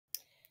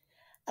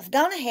I've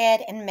gone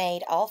ahead and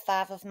made all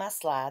 5 of my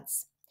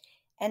slides,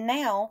 and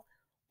now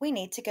we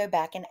need to go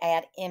back and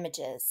add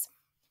images.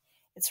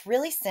 It's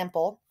really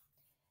simple,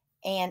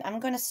 and I'm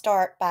going to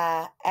start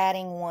by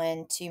adding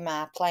one to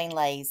my plain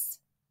lays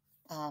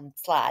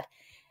slide.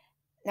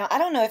 Now, I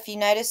don't know if you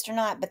noticed or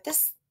not, but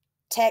this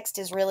text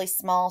is really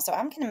small, so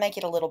I'm going to make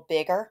it a little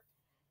bigger.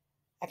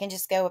 I can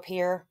just go up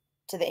here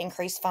to the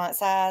increased font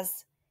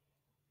size,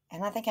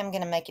 and I think I'm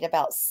going to make it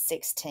about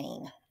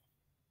 16.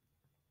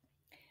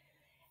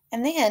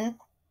 And then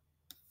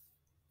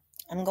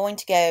I'm going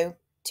to go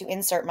to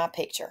insert my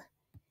picture.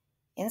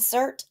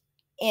 Insert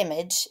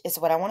image is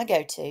what I want to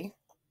go to.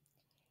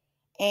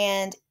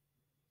 And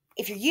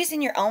if you're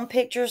using your own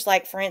pictures,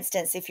 like for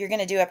instance, if you're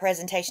going to do a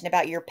presentation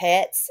about your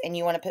pets and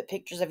you want to put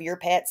pictures of your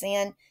pets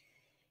in,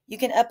 you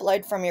can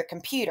upload from your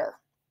computer.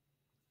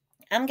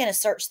 I'm going to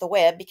search the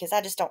web because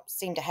I just don't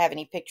seem to have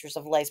any pictures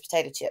of Lay's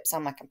potato chips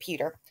on my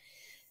computer.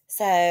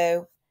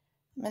 So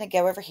I'm going to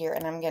go over here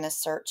and I'm going to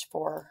search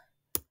for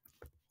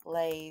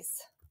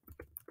Lay's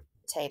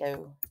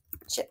potato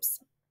chips.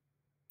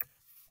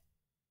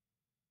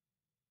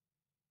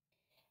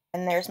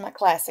 And there's my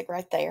classic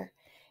right there.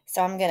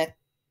 So I'm going to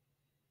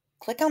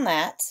click on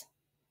that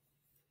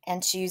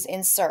and choose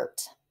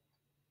Insert.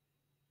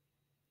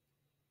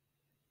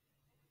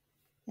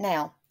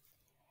 Now,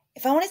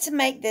 if I wanted to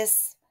make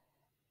this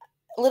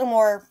a little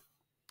more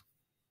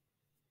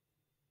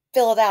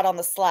filled out on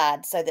the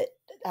slide so that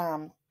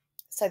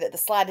the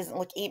slide doesn't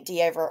look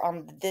empty over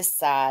on this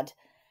side,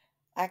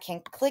 I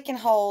can click and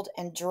hold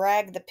and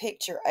drag the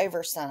picture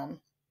over some.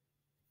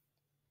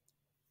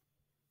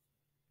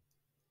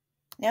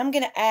 Now I'm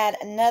going to add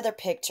another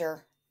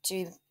picture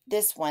to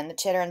this one, the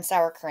cheddar and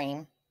sour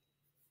cream.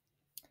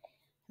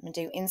 I'm going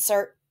to do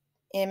Insert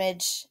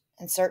Image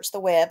and search the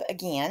web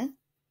again.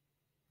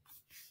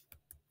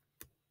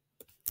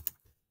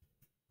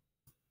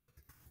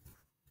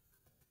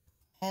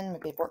 And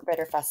maybe it'd work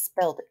better if I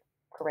spelled it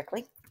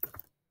correctly.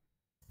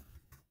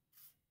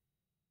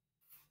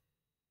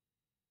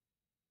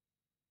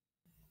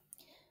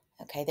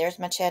 Okay, there's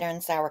my cheddar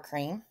and sour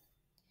cream.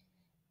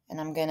 And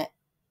I'm going to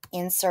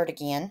insert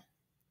again.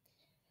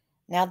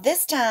 Now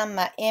this time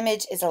my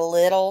image is a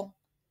little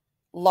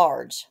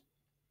large.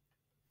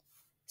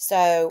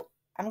 So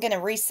I'm going to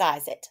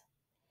resize it.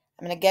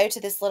 I'm going to go to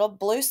this little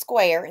blue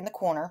square in the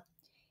corner,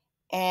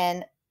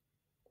 and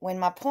when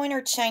my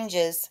pointer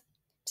changes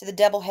to the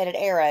double-headed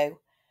arrow,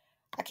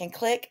 I can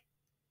click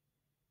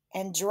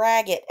and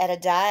drag it at a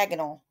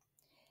diagonal.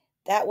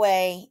 That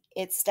way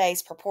it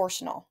stays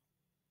proportional.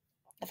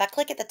 If I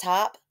click at the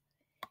top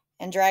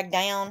and drag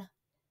down,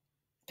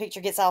 the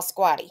picture gets all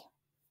squatty.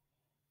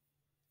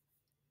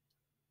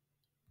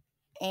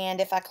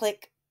 And if I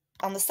click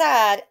on the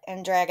side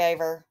and drag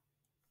over,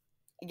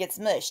 it gets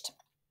mushed.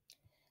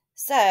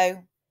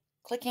 So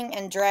clicking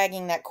and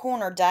dragging that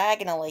corner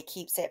diagonally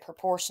keeps it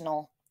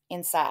proportional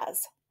in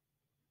size.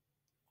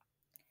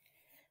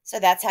 So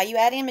that's how you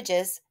add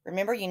images.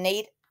 Remember, you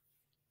need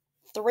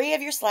 3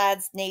 of your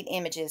slides need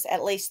images,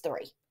 at least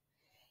 3.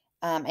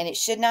 And it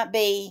should not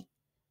be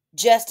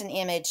just an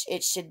image.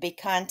 It should be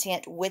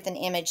content with an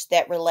image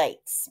that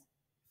relates.